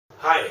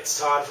Hi, it's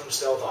Todd from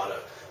Stealth Auto.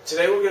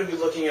 Today we're going to be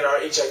looking at our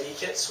H.I.D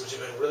kits, which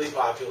have been really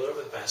popular over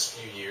the past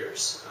few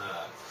years.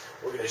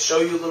 We're going to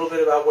show you a little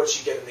bit about what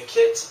you get in the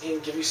kit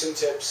and give you some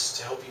tips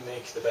to help you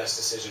make the best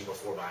decision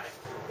before buying.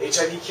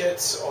 H.I.D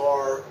kits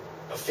are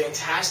a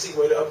fantastic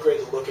way to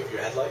upgrade the look of your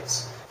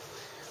headlights.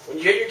 When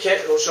you get your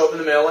kit, it'll show up in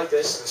the mail like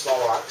this, in a small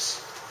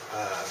box.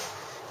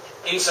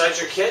 Inside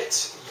your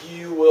kit,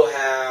 you will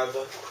have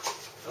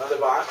another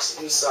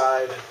box.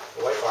 Inside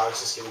the white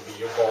box is going to be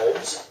your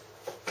bulbs,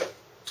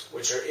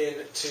 which are in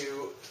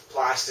two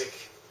plastic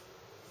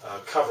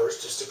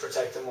covers just to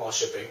protect them while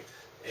shipping.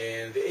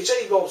 And the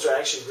H.I.D bulbs are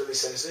actually really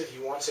sensitive.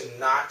 You want to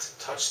not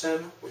touch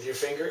them with your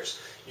fingers.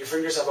 Your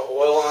fingers have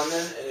oil on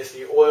them, and if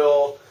the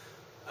oil,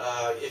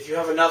 if you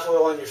have enough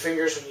oil on your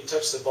fingers when you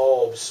touch the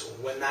bulbs,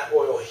 when that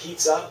oil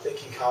heats up, they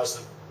can cause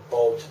the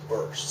bulb to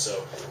burst.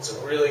 So it's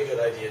a really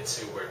good idea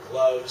to wear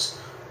gloves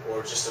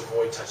or just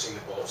avoid touching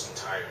the bulbs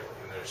entirely.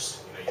 And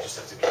there's, you just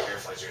have to be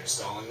careful as you're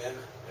installing them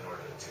in order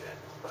to do that.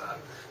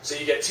 So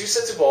you get two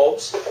sets of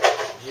bulbs.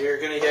 You're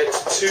going to get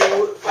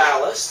two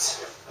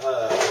ballasts,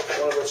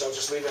 one of which I'll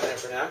just leave in there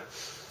for now.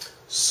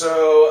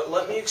 So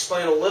let me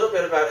explain a little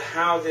bit about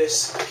how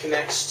this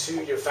connects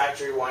to your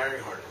factory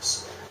wiring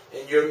harness.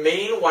 And your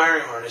main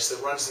wiring harness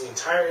that runs the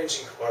entire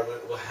engine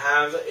compartment will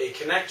have a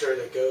connector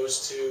that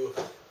goes to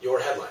your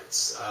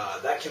headlights.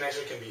 That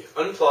connector can be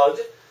unplugged,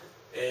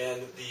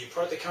 and the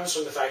part that comes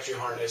from the factory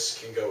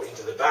harness can go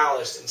into the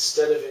ballast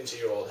instead of into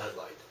your old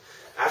headlight.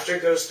 After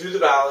it goes through the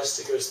ballast,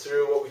 it goes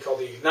through what we call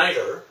the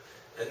igniter,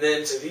 and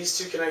then to these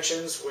two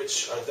connections,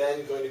 which are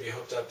then going to be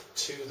hooked up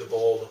to the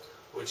bulb,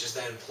 which is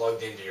then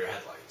plugged into your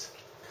headlight.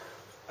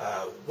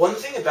 One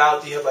thing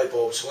about the headlight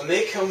bulbs, when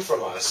they come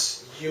from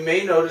us, you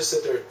may notice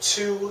that there are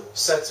two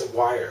sets of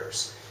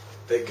wires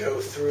that go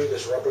through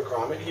this rubber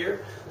grommet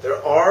here.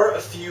 There are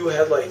a few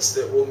headlights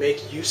that will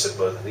make use of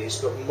both of these,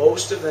 but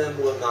most of them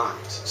will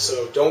not.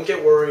 So don't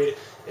get worried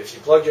if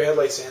you plug your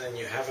headlights in and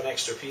you have an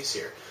extra piece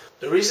here.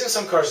 The reason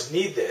some cars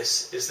need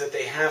this is that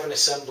they have an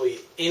assembly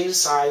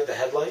inside the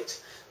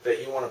headlight that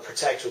you want to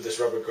protect with this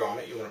rubber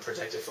grommet. You want to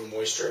protect it from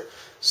moisture.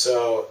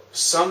 So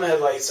some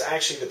headlights,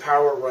 actually the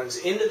power runs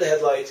into the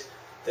headlight,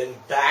 then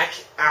back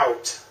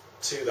out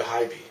to the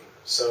high beam.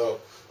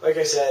 So like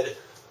I said,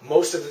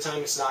 most of the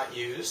time it's not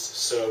used.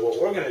 So what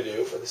we're going to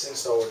do for this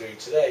install we're doing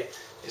today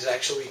is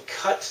actually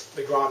cut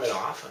the grommet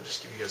off. I'll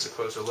just give you guys a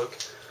closer look.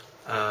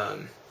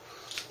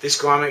 This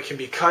grommet can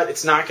be cut.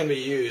 It's not going to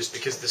be used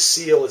because the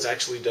seal is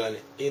actually done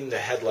in the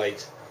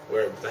headlight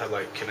where the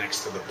headlight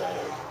connects to the bulb.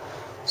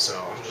 So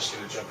I'm just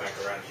going to jump back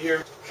around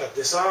here, cut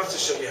this off to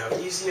show you how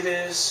easy it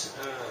is.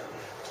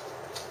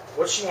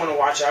 What you want to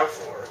watch out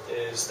for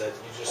is that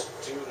you just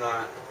do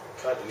not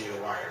cut any of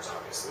the wires,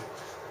 obviously.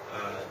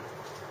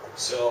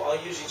 So I'll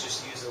usually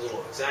just use a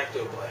little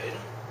X-Acto blade,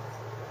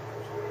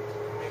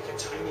 make a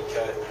tiny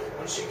cut.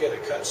 Once you get a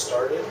cut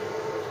started,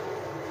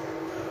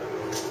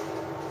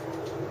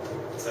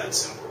 it's that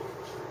simple.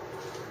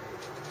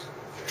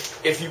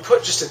 If you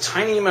put just a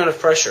tiny amount of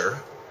pressure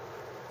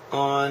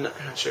on,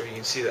 I'm not sure if you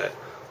can see that,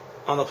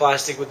 on the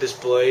plastic with this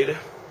blade,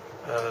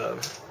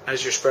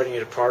 as you're spreading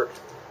it apart,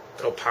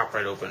 it'll pop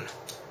right open,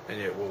 and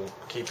it will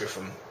keep you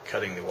from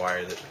cutting the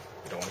wire that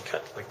you don't want to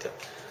cut like that.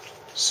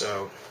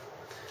 So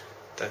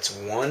that's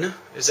one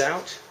is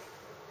out,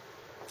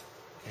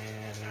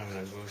 and now I'm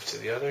going to move to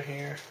the other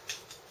here.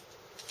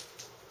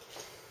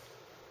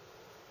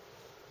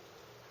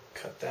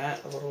 Cut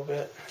that a little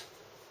bit.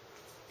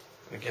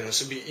 Again,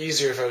 this would be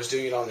easier if I was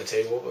doing it on the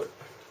table, but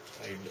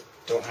I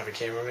don't have a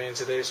cameraman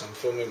today, so I'm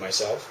filming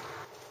myself.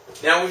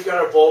 Now we've got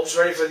our bulbs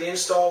ready for the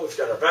install. We've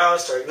got our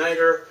ballast, our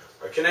igniter,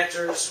 our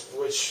connectors,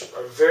 which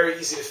are very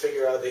easy to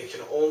figure out. They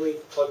can only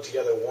plug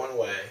together one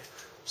way,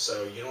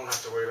 so you don't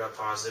have to worry about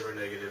positive or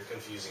negative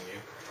confusing you.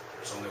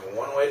 There's only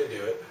one way to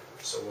do it.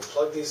 So we'll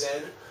plug these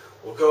in.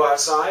 We'll go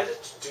outside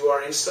to do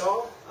our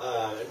install,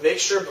 and make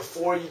sure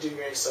before you do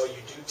your install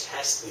you do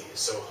test these.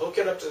 So hook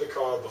it up to the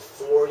car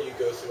before you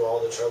go through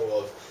all the trouble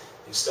of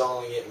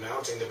installing it,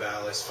 mounting the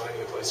ballast,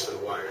 finding a place for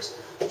the wires.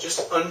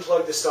 Just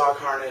unplug the stock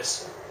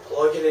harness,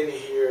 plug it into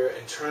here,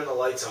 and turn the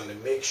lights on to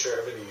make sure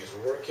everything is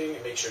working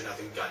and make sure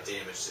nothing got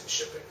damaged in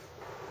shipping.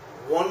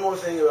 One more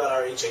thing about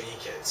our H.I.D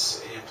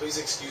kits, and please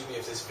excuse me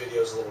if this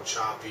video is a little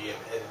choppy.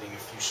 I'm editing a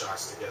few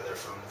shots together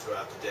from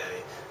throughout the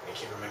day. I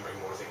keep remembering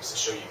more things to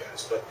show you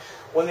guys. But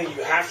one thing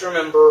you have to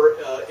remember,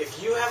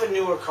 if you have a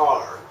newer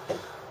car,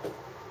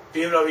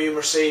 BMW,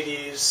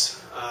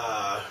 Mercedes,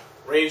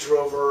 Range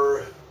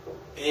Rover,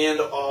 and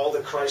all the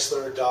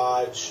Chrysler,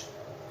 Dodge,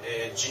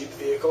 and Jeep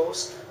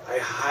vehicles, I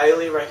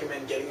highly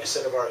recommend getting a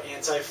set of our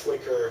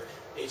anti-flicker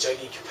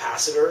H.I.D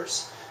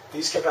capacitors.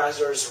 These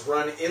capacitors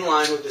run in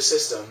line with the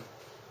system.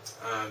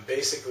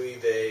 Basically,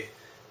 they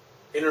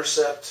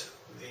intercept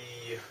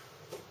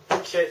the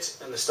kit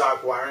and the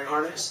stock wiring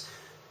harness,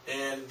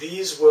 and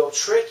these will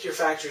trick your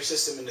factory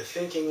system into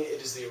thinking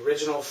it is the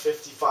original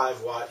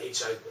 55-watt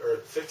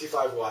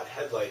 55-watt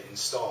headlight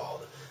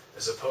installed,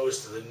 as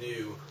opposed to the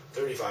new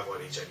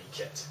 35-watt H.I.D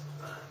kit.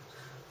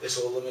 This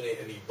will eliminate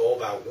any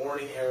bulb out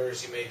warning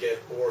errors you may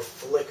get, or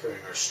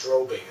flickering or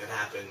strobing that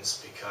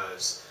happens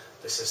because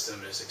the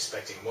system is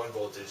expecting one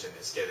voltage and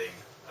is getting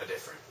a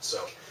different.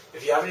 So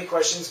if you have any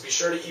questions, be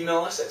sure to email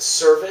us at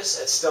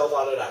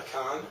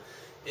service@stealthauto.com.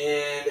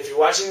 And if you're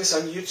watching this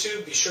on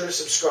YouTube, be sure to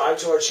subscribe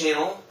to our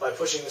channel by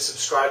pushing the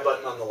subscribe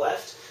button on the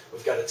left.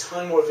 We've got a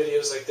ton more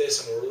videos like this,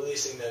 and we're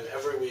releasing them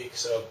every week,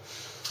 so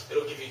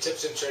it'll give you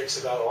tips and tricks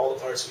about all the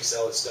parts we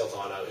sell at Stealth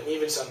Auto, and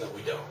even some that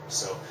we don't.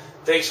 So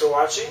thanks for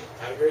watching.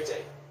 Have a great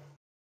day.